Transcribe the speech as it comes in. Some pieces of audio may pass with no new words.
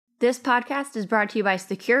This podcast is brought to you by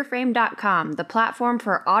SecureFrame.com, the platform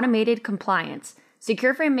for automated compliance.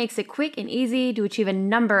 SecureFrame makes it quick and easy to achieve a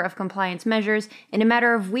number of compliance measures in a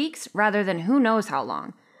matter of weeks rather than who knows how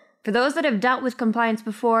long. For those that have dealt with compliance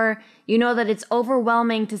before, you know that it's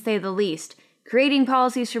overwhelming to say the least. Creating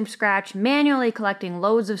policies from scratch, manually collecting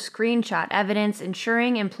loads of screenshot evidence,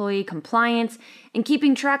 ensuring employee compliance, and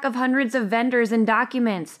keeping track of hundreds of vendors and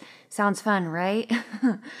documents. Sounds fun, right?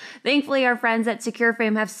 Thankfully, our friends at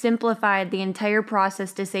SecureFrame have simplified the entire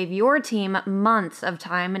process to save your team months of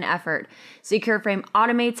time and effort. SecureFrame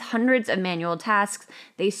automates hundreds of manual tasks.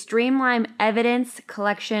 They streamline evidence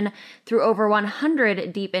collection through over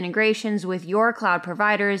 100 deep integrations with your cloud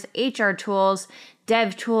providers, HR tools,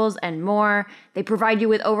 dev tools, and more. They provide you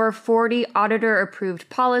with over 40 auditor-approved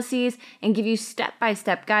policies and give you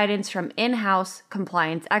step-by-step guidance from in-house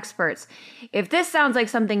compliance experts. If this sounds like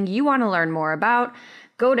something you want to learn more about,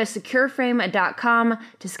 go to secureframe.com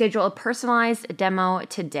to schedule a personalized demo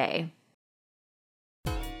today.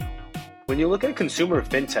 When you look at consumer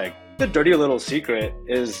fintech, the dirty little secret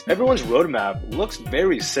is everyone's roadmap looks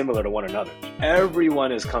very similar to one another.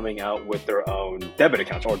 Everyone is coming out with their own debit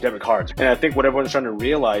accounts or debit cards. And I think what everyone's trying to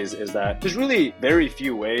realize is that there's really very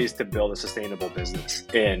few ways to build a sustainable business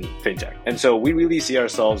in fintech. And so we really see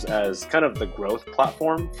ourselves as kind of the growth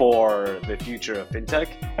platform for the future of fintech.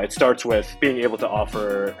 It starts with being able to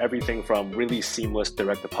offer everything from really seamless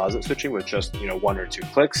direct deposit switching with just, one or two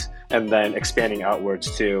clicks, and then expanding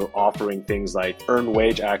outwards to offering things like earned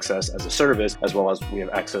wage access as a service, as well as we have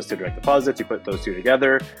access to direct deposits. You put those two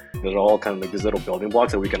together, those are all kind of like these little building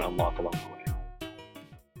blocks that we can unlock along the way.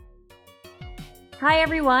 Hi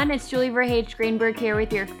everyone, it's Julie Verhage Greenberg here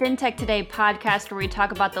with your FinTech Today podcast, where we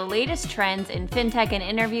talk about the latest trends in fintech and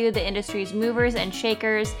interview the industry's movers and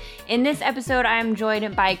shakers. In this episode, I'm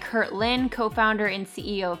joined by Kurt Lin, co-founder and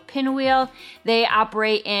CEO of Pinwheel. They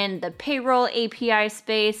operate in the payroll API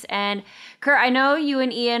space. And Kurt, I know you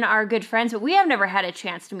and Ian are good friends, but we have never had a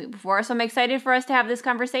chance to meet before, so I'm excited for us to have this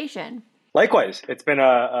conversation. Likewise, it's been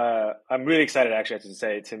I'm really excited actually, I have to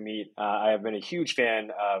say, to meet. I have been a huge fan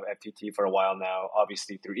of FTT for a while now,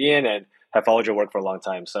 obviously through Ian, and have followed your work for a long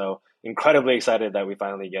time. So incredibly excited that we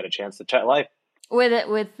finally get a chance to chat live.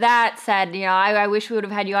 With that said, I wish we would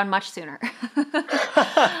have had you on much sooner.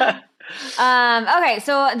 Okay,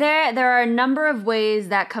 so there are a number of ways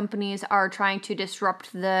that companies are trying to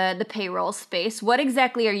disrupt the payroll space. What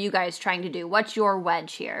exactly are you guys trying to do? What's your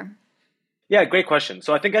wedge here? Yeah, great question.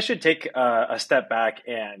 So I think I should take a step back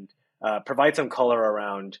and provide some color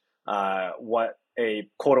around what a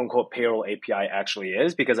quote-unquote payroll API actually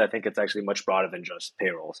is, because I think it's actually much broader than just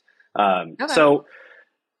payrolls. Okay. So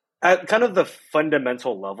at kind of the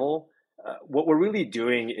fundamental level, what we're really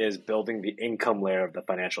doing is building the income layer of the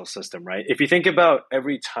financial system, right? If you think about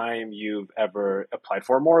every time you've ever applied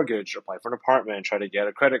for a mortgage, or applied for an apartment, try to get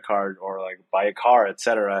a credit card, or like buy a car,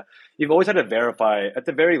 etc., you've always had to verify at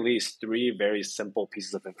the very least three very simple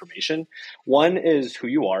pieces of information. One is who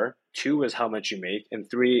you are, two is how much you make, and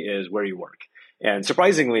three is where you work. And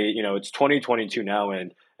surprisingly, it's 2022 now,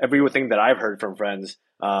 and everything that I've heard from friends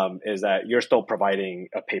is that you're still providing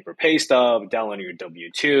a paper pay stub, downloading your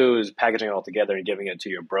W-2s, packaging it all together and giving it to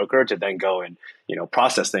your broker to then go and,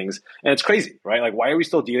 process things. And it's crazy, right? Like, why are we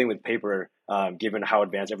still dealing with paper given how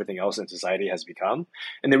advanced everything else in society has become?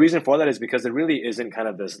 And the reason for that is because there really isn't kind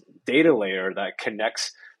of this data layer that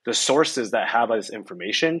connects the sources that have this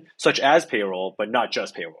information, such as payroll, but not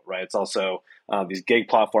just payroll, right? It's also these gig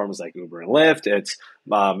platforms like Uber and Lyft. It's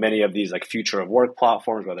many of these like future of work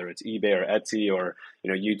platforms, whether it's eBay or Etsy or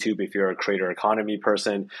YouTube if you're a creator economy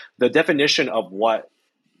person. The definition of what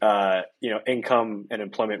income and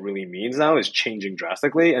employment really means now is changing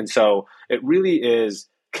drastically, and so it really is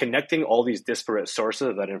connecting all these disparate sources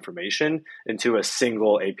of that information into a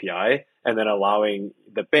single API, and then allowing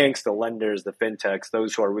the banks, the lenders, the fintechs,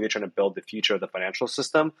 those who are really trying to build the future of the financial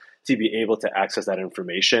system to be able to access that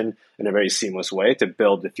information in a very seamless way to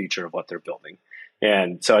build the future of what they're building.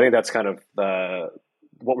 And so I think that's kind of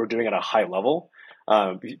what we're doing at a high level.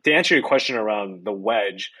 To answer your question around the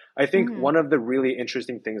wedge, I think one of the really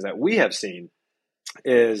interesting things that we have seen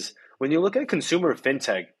is when you look at consumer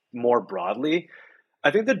fintech more broadly, I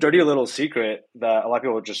think the dirty little secret that a lot of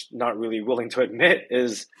people are just not really willing to admit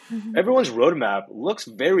is everyone's roadmap looks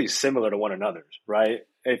very similar to one another's, right?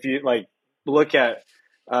 If you look at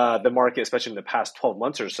the market, especially in the past 12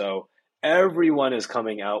 months or so, everyone is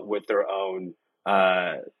coming out with their own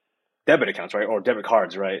debit accounts, right? Or debit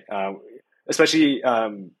cards, right? Especially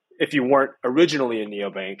if you weren't originally a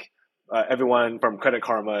neobank, everyone from Credit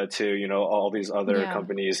Karma to, all these other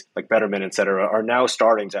companies like Betterment, et cetera, are now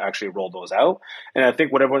starting to actually roll those out. And I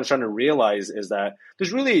think what everyone's trying to realize is that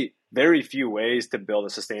there's really very few ways to build a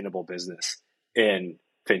sustainable business in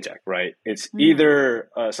fintech, right? It's either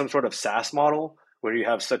some sort of SaaS model where you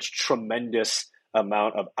have such tremendous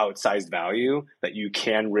amount of outsized value that you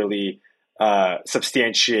can really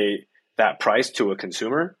substantiate that price to a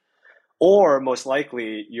consumer. Or most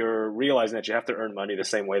likely, you're realizing that you have to earn money the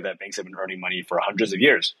same way that banks have been earning money for hundreds of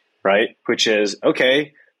years, right? Which is,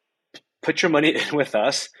 okay, put your money in with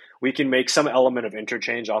us. We can make some element of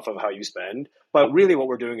interchange off of how you spend. But really what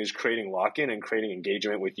we're doing is creating lock-in and creating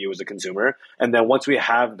engagement with you as a consumer. And then once we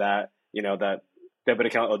have that, that debit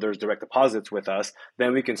account or there's direct deposits with us,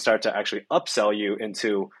 then we can start to actually upsell you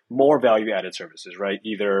into more value-added services, right?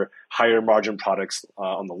 Either higher margin products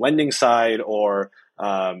on the lending side or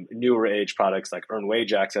newer age products like earned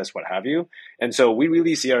wage access, what have you. And so we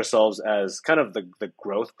really see ourselves as kind of the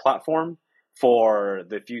growth platform for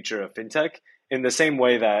the future of fintech, in the same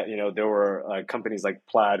way that, there were companies like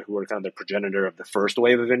Plaid who were kind of the progenitor of the first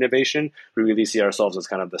wave of innovation. We really see ourselves as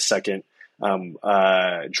kind of the second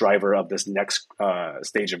driver of this next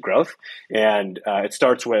stage of growth. And it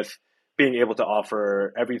starts with being able to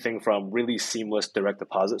offer everything from really seamless direct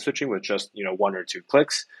deposit switching with just, one or two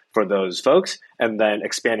clicks for those folks, and then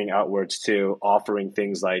expanding outwards to offering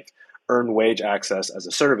things like earned wage access as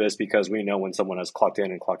a service, because we know when someone has clocked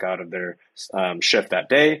in and clocked out of their shift that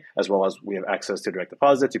day, as well as we have access to direct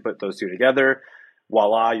deposits. You put those two together,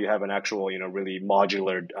 voila, you have an actual, really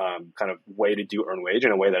modular kind of way to do earned wage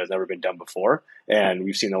in a way that has never been done before. And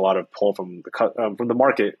we've seen a lot of pull from the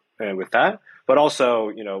market with that, but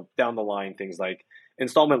also, down the line, things like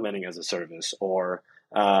installment lending as a service or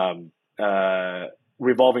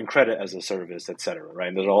revolving credit as a service, et cetera, right?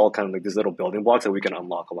 And those are all kind of like these little building blocks that we can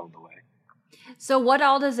unlock along the way. So what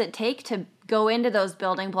all does it take to go into those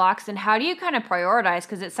building blocks, and how do you kind of prioritize?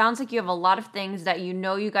 Because it sounds like you have a lot of things that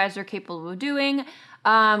you guys are capable of doing,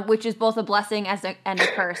 which is both a blessing and a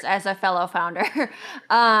curse as a fellow founder. So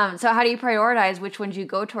how do you prioritize which ones you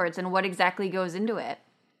go towards and what exactly goes into it?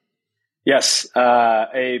 Yes,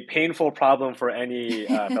 a painful problem for any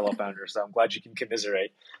fellow founder. So I'm glad you can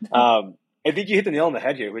commiserate. I think you hit the nail on the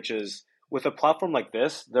head here, which is with a platform like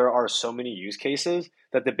this, there are so many use cases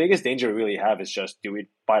that the biggest danger we really have is just, do we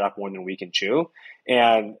bite off more than we can chew?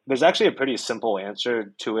 And there's actually a pretty simple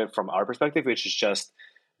answer to it from our perspective, which is just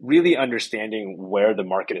really understanding where the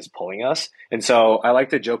market is pulling us. And so I like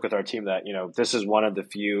to joke with our team that, this is one of the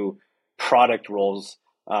few product roles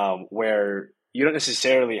where you don't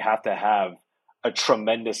necessarily have to have a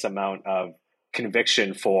tremendous amount of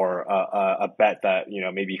conviction for a bet that,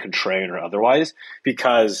 maybe contrarian or otherwise,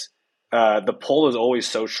 because the pull is always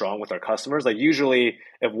so strong with our customers. Like usually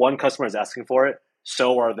if one customer is asking for it,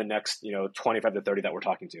 so are the next, 25 to 30 that we're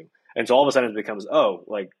talking to. And so all of a sudden it becomes,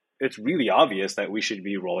 it's really obvious that we should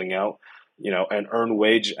be rolling out, an earned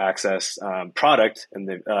wage access product and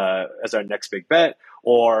as our next big bet.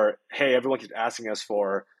 Or, hey, everyone keeps asking us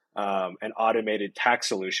for an automated tax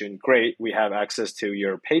solution. Great, we have access to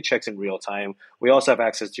your paychecks in real time. We also have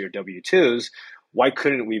access to your W-2s. Why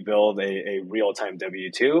couldn't we build a real-time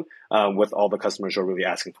W-2 with all the customers who are really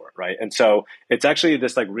asking for it, right? And so it's actually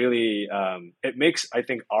this really, it makes, I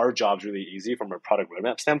think, our jobs really easy from a product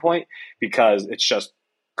roadmap standpoint, because it's just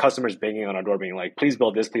customers banging on our door being like, please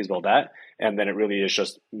build this, please build that. And then it really is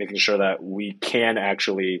just making sure that we can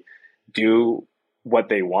actually do what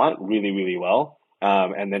they want really, really well.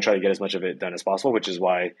 And then try to get as much of it done as possible, which is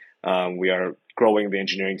why we are growing the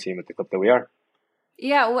engineering team at the clip that we are.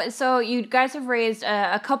 Yeah, so you guys have raised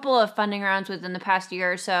a couple of funding rounds within the past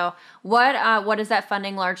year or so. What has that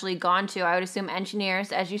funding largely gone to? I would assume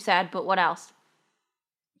engineers, as you said, but what else?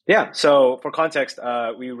 Yeah, so for context,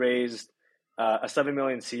 we raised a $7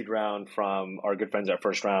 million seed round from our good friends at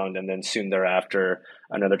First Round, and then soon thereafter,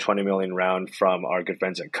 another $20 million round from our good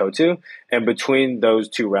friends at Coatue. And between those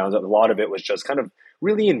two rounds, a lot of it was just kind of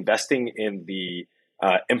really investing in the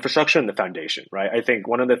infrastructure and the foundation, right? I think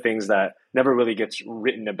one of the things that never really gets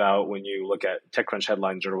written about when you look at TechCrunch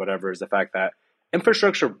headlines or whatever is the fact that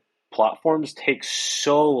infrastructure platforms take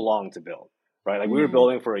so long to build, right? Like we were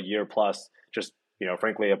building for a year plus, just,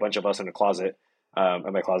 frankly, a bunch of us in a closet.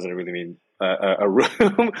 And by closet, I really mean a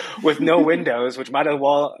room with no windows, which might as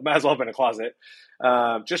well have been a closet.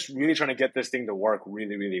 Just really trying to get this thing to work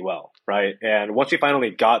really, really well, right? And once we finally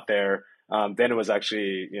got there, then it was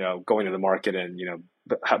actually, going to the market and,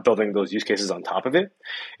 building those use cases on top of it.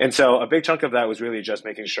 And so a big chunk of that was really just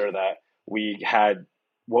making sure that we had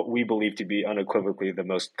what we believe to be unequivocally the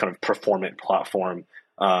most kind of performant platform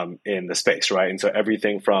in the space, right? And so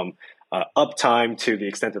everything from uptime, to the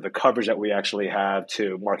extent of the coverage that we actually have,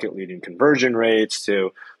 to market leading conversion rates,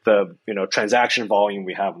 to the transaction volume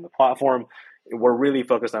we have on the platform. We're really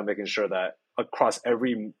focused on making sure that across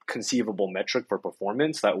every conceivable metric for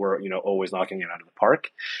performance that we're always knocking it out of the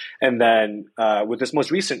park. And then with this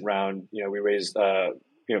most recent round, we raised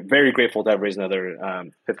very grateful to have raised another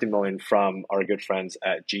 50 million from our good friends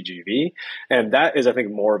at GGV, and that is, I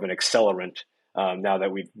think, more of an accelerant now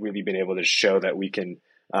that we've really been able to show that we can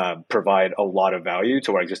provide a lot of value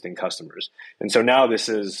to our existing customers. And so now this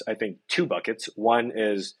is, I think, two buckets. One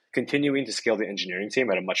is continuing to scale the engineering team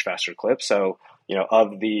at a much faster clip. So,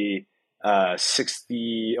 of the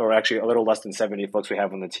 60, or actually a little less than 70 folks we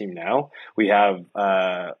have on the team now, we have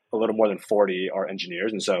a little more than 40 are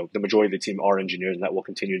engineers. And so the majority of the team are engineers, and that will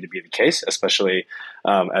continue to be the case, especially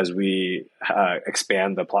as we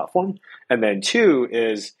expand the platform. And then two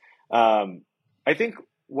is, I think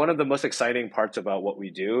one of the most exciting parts about what we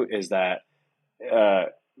do is that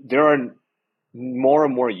there are more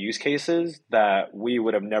and more use cases that we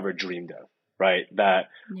would have never dreamed of, right? That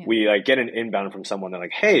we get an inbound from someone. They're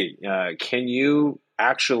like, hey, can you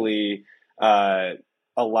actually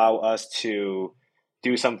allow us to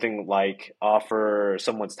do something like offer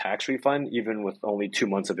someone's tax refund even with only 2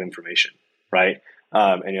 months of information, right?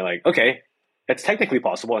 And you're like, okay, it's technically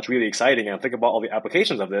possible. It's really exciting. And think about all the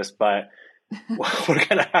applications of this, but we're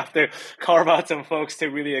going to have to carve out some folks to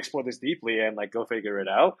really explore this deeply and go figure it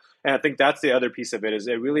out. And I think that's the other piece of it, is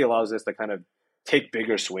it really allows us to kind of take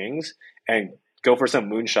bigger swings and go for some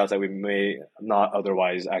moonshots that we may not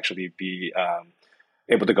otherwise actually be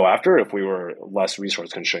able to go after if we were less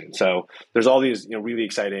resource constrained. So there's all these really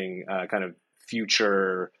exciting kind of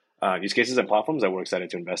future use cases and platforms that we're excited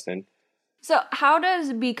to invest in. So how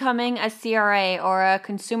does becoming a CRA or a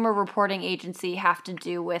consumer reporting agency have to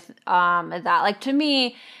do with that? To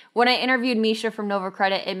me, when I interviewed Misha from Nova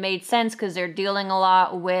Credit, it made sense because they're dealing a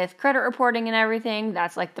lot with credit reporting and everything.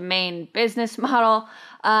 That's the main business model.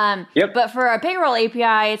 Yep. But for a payroll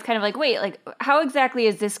API, it's kind of wait, how exactly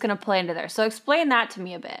is this going to play into there? So explain that to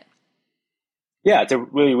me a bit. Yeah, it's a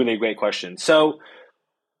really, really great question. So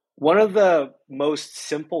one of the most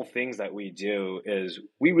simple things that we do is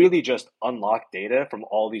we really just unlock data from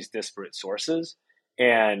all these disparate sources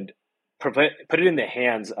and put it in the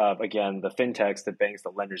hands of, again, the fintechs, the banks,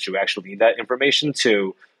 the lenders who actually need that information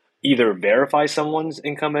to either verify someone's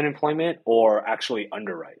income and employment or actually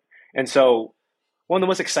underwrite. And so one of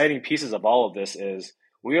the most exciting pieces of all of this is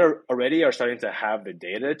we are starting to have the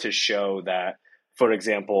data to show that, for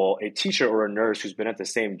example, a teacher or a nurse who's been at the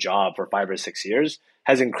same job for 5 or 6 years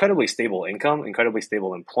has incredibly stable income, incredibly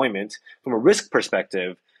stable employment. From a risk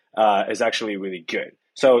perspective, is actually really good.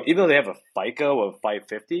 So even though they have a FICO of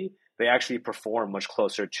 550, they actually perform much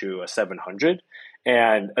closer to a 700.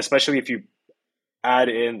 And especially if you add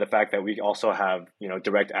in the fact that we also have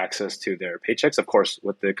direct access to their paychecks, of course,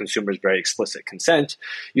 with the consumer's very explicit consent,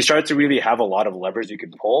 you start to really have a lot of levers you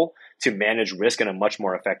can pull to manage risk in a much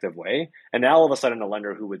more effective way. And now all of a sudden, a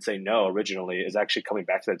lender who would say no originally is actually coming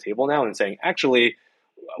back to the table now and saying, actually,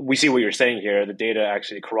 we see what you're saying here. The data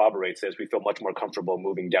actually corroborates this. We feel much more comfortable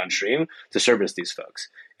moving downstream to service these folks.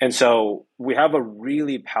 And so we have a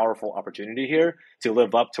really powerful opportunity here to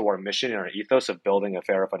live up to our mission and our ethos of building a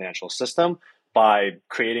fairer financial system by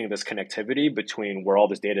creating this connectivity between where all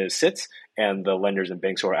this data sits and the lenders and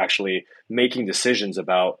banks who are actually making decisions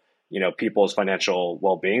about people's financial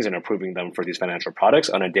well-beings and improving them for these financial products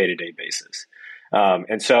on a day-to-day basis.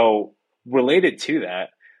 And so related to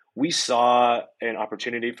that, we saw an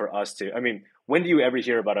opportunity for us to, when do you ever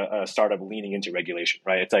hear about a startup leaning into regulation,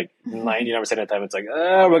 right? It's 99% of the time, it's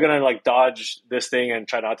we're going to dodge this thing and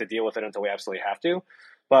try not to deal with it until we absolutely have to.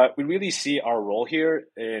 But we really see our role here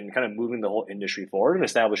in kind of moving the whole industry forward and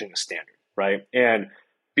establishing a standard, right? And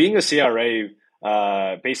being a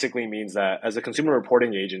CRA basically means that as a consumer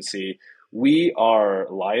reporting agency, we are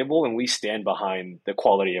liable and we stand behind the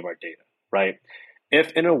quality of our data, right?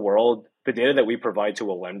 If in a world, the data that we provide to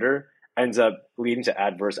a lender ends up leading to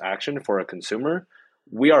adverse action for a consumer,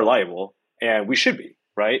 we are liable and we should be,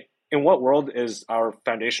 right? In what world is our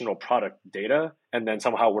foundational product data and then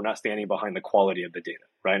somehow we're not standing behind the quality of the data,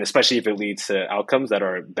 right? And especially if it leads to outcomes that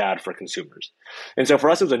are bad for consumers. And so for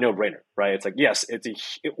us, it was a no-brainer, right? It's yes,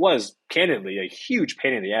 it was candidly a huge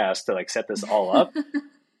pain in the ass to set this all up.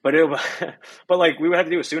 But we would have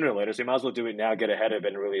to do it sooner or later, so we might as well do it now, get ahead of it,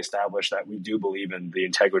 and really establish that we do believe in the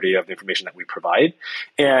integrity of the information that we provide.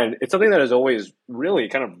 And it's something that has always really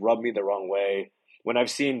kind of rubbed me the wrong way when I've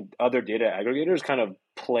seen other data aggregators kind of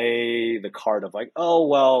play the card of oh,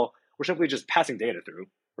 well, we're simply just passing data through,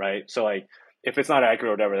 right? So if it's not accurate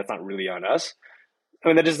or whatever, that's not really on us. I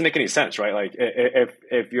mean, that doesn't make any sense, right? Like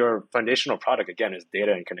if your foundational product again is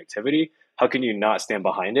data and connectivity, how can you not stand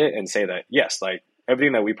behind it and say that yes, like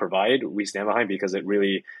everything that we provide, we stand behind because it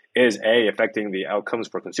really is A, affecting the outcomes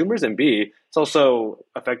for consumers, and B, it's also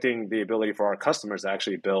affecting the ability for our customers to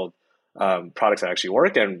actually build products that actually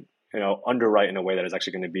work and underwrite in a way that is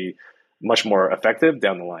actually going to be much more effective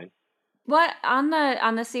down the line. What on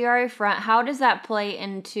the CRA front, how does that play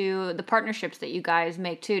into the partnerships that you guys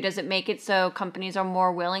make too? Does it make it so companies are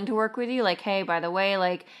more willing to work with you? Like, hey, by the way,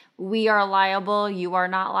 like we are liable, you are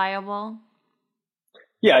not liable?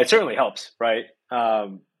 Yeah, it certainly helps, right?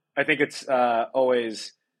 I think it's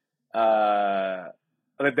always the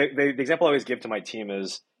example I always give to my team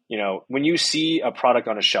is, when you see a product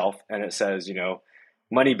on a shelf and it says,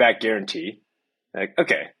 money back guarantee, like,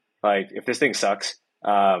 okay, like if this thing sucks,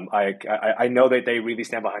 I know that they really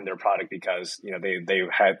stand behind their product because, they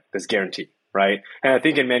had this guarantee, right? And I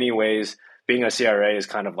think in many ways, being a CRA is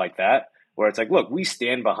kind of like that, where it's like, look, we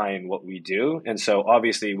stand behind what we do. And so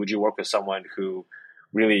obviously, would you work with someone who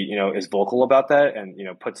really, is vocal about that and,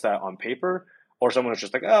 puts that on paper, or someone who's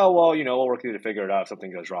just like, oh, well, we'll work with you to figure it out if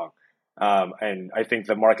something goes wrong. And I think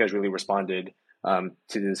the market has really responded to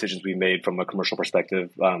the decisions we made from a commercial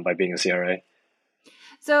perspective by being a CRA.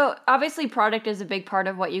 So obviously product is a big part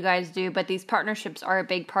of what you guys do, but these partnerships are a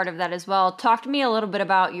big part of that as well. Talk to me a little bit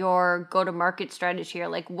about your go-to-market strategy here.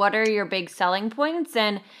 Like what are your big selling points?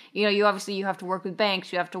 And you obviously you have to work with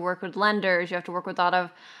banks, you have to work with lenders, you have to work with a lot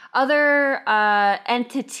of other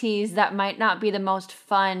entities that might not be the most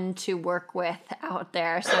fun to work with out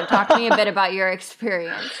there. So talk to me a bit about your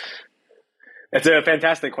experience. It's a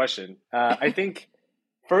fantastic question. I think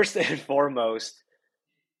first and foremost,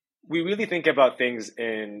 we really think about things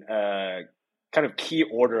in kind of key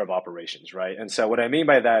order of operations, right? And so what I mean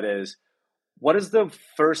by that is, what is the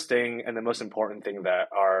first thing and the most important thing that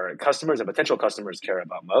our customers and potential customers care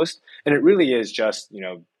about most? And it really is just,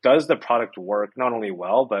 does the product work not only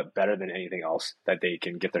well, but better than anything else that they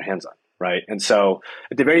can get their hands on, right? And so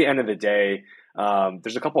at the very end of the day,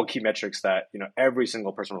 there's a couple of key metrics that, every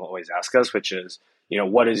single person will always ask us, which is,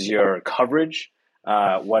 what is your coverage?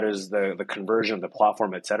 What is the conversion of the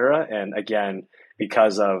platform, et cetera? And again,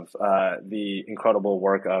 because of the incredible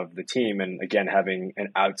work of the team and again, having an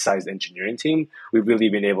outsized engineering team, we've really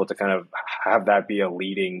been able to kind of have that be a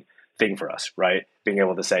leading thing for us, right? Being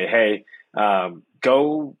able to say, hey,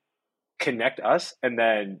 go connect us. And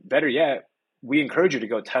then better yet, we encourage you to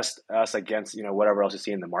go test us against, whatever else you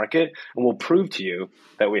see in the market, and we'll prove to you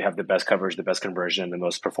that we have the best coverage, the best conversion, the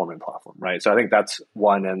most performant platform, right? So I think that's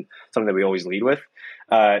one and something that we always lead with.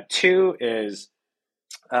 Two is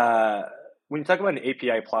when you talk about an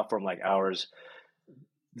API platform like ours,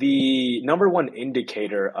 the number one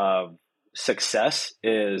indicator of success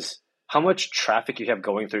is how much traffic you have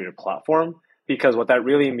going through your platform, because what that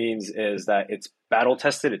really means is that it's battle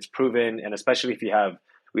tested, it's proven, and especially if you have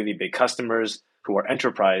really big customers who are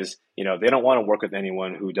enterprise, they don't want to work with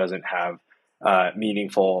anyone who doesn't have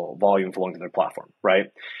meaningful volume flowing to their platform, right?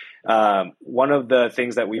 One of the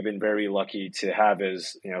things that we've been very lucky to have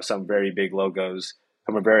is, some very big logos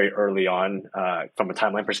from a very early on from a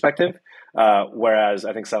timeline perspective, whereas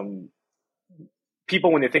I think some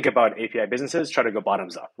people, when they think about API businesses, try to go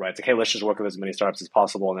bottoms up, right? It's like, hey, let's just work with as many startups as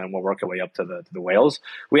possible, and then we'll work our way up to the whales.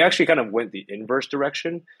 We actually kind of went the inverse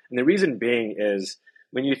direction, and the reason being is,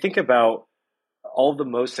 when you think about all the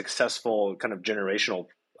most successful kind of generational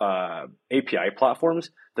API platforms,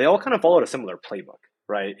 they all kind of followed a similar playbook,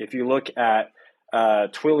 right? If you look at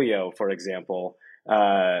Twilio, for example,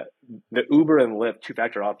 the Uber and Lyft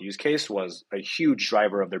two-factor auth use case was a huge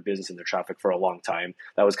driver of their business and their traffic for a long time.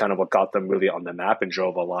 That was kind of what got them really on the map and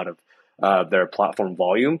drove a lot of their platform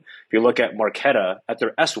volume. If you look at Marqeta, at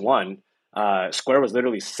their S1, Square was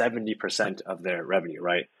literally 70% of their revenue,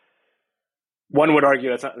 right? One would argue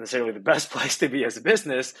that's not necessarily the best place to be as a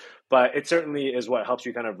business, but it certainly is what helps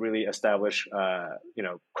you kind of really establish,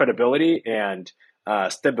 credibility and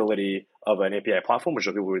stability of an API platform, which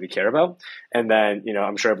people really care about. And then,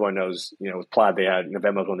 I'm sure everyone knows, with Plaid, they had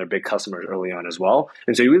Venmo as one of their big customers early on as well.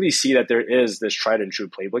 And so you really see that there is this tried and true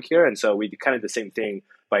playbook here. And so we kind of did the same thing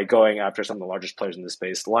by going after some of the largest players in the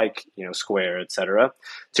space, like, Square, et cetera,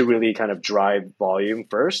 to really kind of drive volume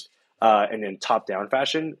first. And in top-down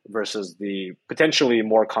fashion versus the potentially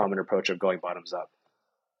more common approach of going bottoms-up.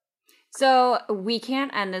 So we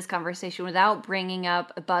can't end this conversation without bringing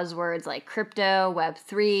up buzzwords like crypto,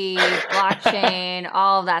 Web3, blockchain,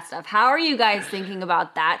 all of that stuff. How are you guys thinking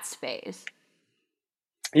about that space?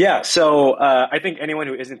 Yeah, so I think anyone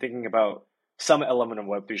who isn't thinking about some element of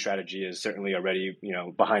Web3 strategy is certainly already,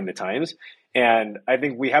 behind the times. And I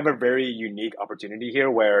think we have a very unique opportunity here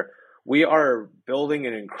where we are building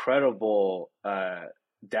an incredible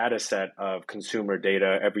data set of consumer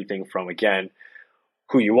data, everything from, again,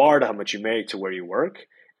 who you are to how much you make to where you work,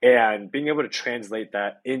 and being able to translate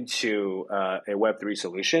that into a Web3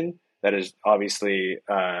 solution that is obviously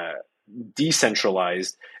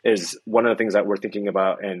decentralized is one of the things that we're thinking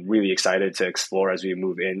about and really excited to explore as we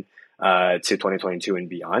move in to 2022 and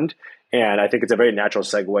beyond. And I think it's a very natural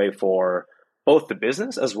segue for both the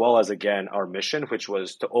business as well as, again, our mission, which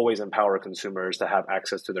was to always empower consumers to have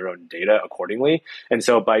access to their own data accordingly. And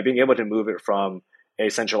so by being able to move it from a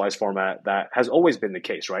centralized format that has always been the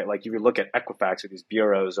case, right? Like if you look at Equifax or these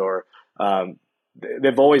bureaus, or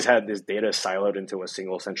they've always had this data siloed into a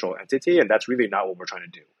single central entity, and that's really not what we're trying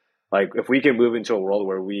to do. Like if we can move into a world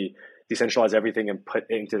where we decentralize everything and put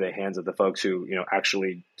it into the hands of the folks who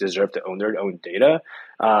actually deserve to own their own data,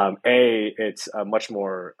 it's a much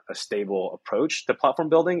more stable approach to platform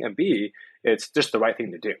building, and B, it's just the right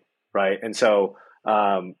thing to do, right? And so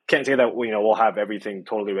can't say that we'll have everything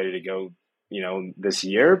totally ready to go this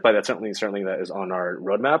year, but that's certainly that is on our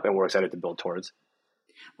roadmap, and we're excited to build towards.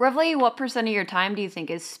 Roughly what % of your time do you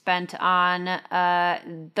think is spent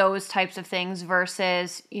on those types of things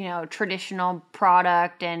versus, traditional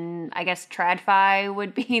product? And I guess TradFi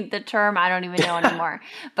would be the term. I don't even know anymore.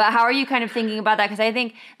 But how are you kind of thinking about that? Because I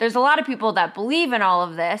think there's a lot of people that believe in all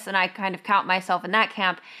of this, and I kind of count myself in that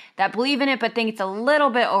camp, that believe in it, but think it's a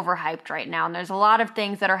little bit overhyped right now. And there's a lot of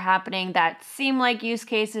things that are happening that seem like use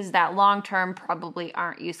cases that long-term probably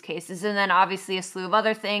aren't use cases. And then obviously a slew of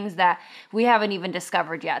other things that we haven't even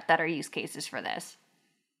discovered yet that are use cases for this.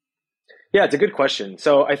 Yeah, it's a good question.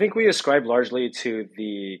 So I think we ascribe largely to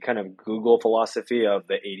the kind of Google philosophy of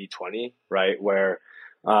the 80-20, right? Where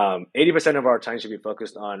 80% of our time should be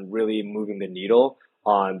focused on really moving the needle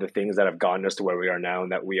on the things that have gotten us to where we are now,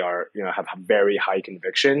 and that we are, have very high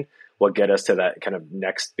conviction will get us to that kind of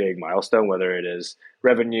next big milestone, whether it is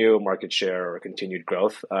revenue, market share, or continued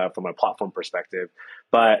growth from a platform perspective.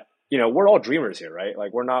 But, we're all dreamers here, right?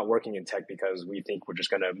 Like we're not working in tech because we think we're just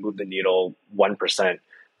going to move the needle 1%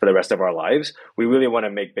 for the rest of our lives. We really want to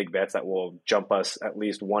make big bets that will jump us at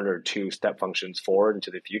least 1 or 2 step functions forward into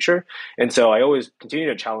the future. And so I always continue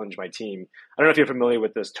to challenge my team. I don't know if you're familiar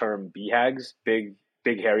with this term BHAGs, big,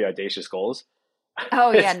 hairy, audacious goals.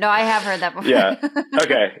 Oh yeah, no, I have heard that before. Yeah.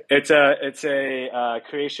 Okay. It's a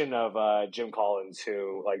creation of Jim Collins,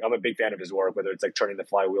 who, like, I'm a big fan of his work, whether it's like Turning the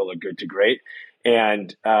Flywheel or Good to Great.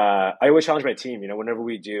 And I always challenge my team, whenever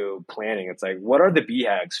we do planning, it's like, what are the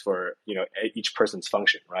BHAGs for, each person's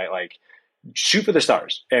function, right? Like shoot for the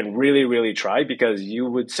stars and really, really try, because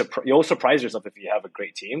you'll surprise yourself if you have a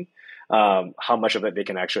great team, how much of it they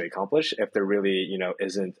can actually accomplish if there really,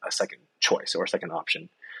 isn't a second choice or a second option.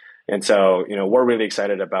 And so, we're really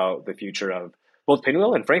excited about the future of both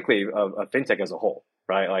Pinwheel and, frankly, of fintech as a whole,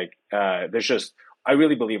 right? Like, I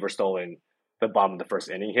really believe we're still in the bottom of the first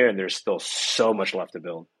inning here, and there's still so much left to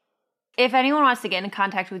build. If anyone wants to get in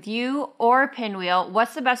contact with you or Pinwheel,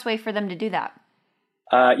 what's the best way for them to do that?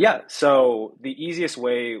 So the easiest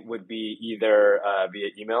way would be either via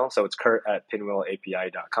email. So it's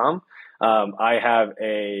kurt@pinwheelapi.com. I have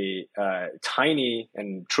a tiny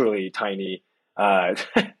and truly tiny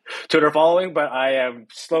Twitter following, but I am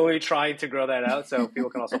slowly trying to grow that out. So people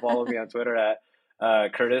can also follow me on Twitter at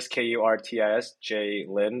Curtis, Kurtis, J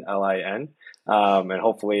Lin, Lin. And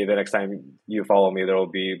hopefully the next time you follow me, there will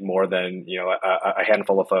be more than, a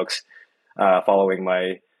handful of folks following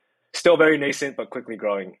my still very nascent but quickly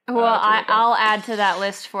growing. Well, I'll add to that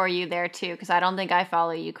list for you there too, because I don't think I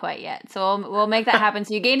follow you quite yet. So we'll make that happen.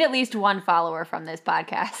 So you gained at least 1 follower from this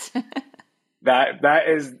podcast. That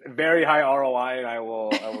is very high ROI, and I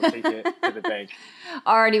will take it to the bank.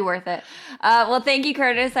 Already worth it. Well, thank you,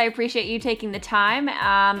 Curtis. I appreciate you taking the time,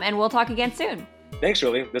 and we'll talk again soon. Thanks,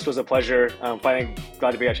 Julie. This was a pleasure. Finally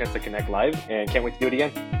glad to be a chance to connect live, and can't wait to do it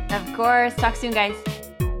again. Of course. Talk soon, guys.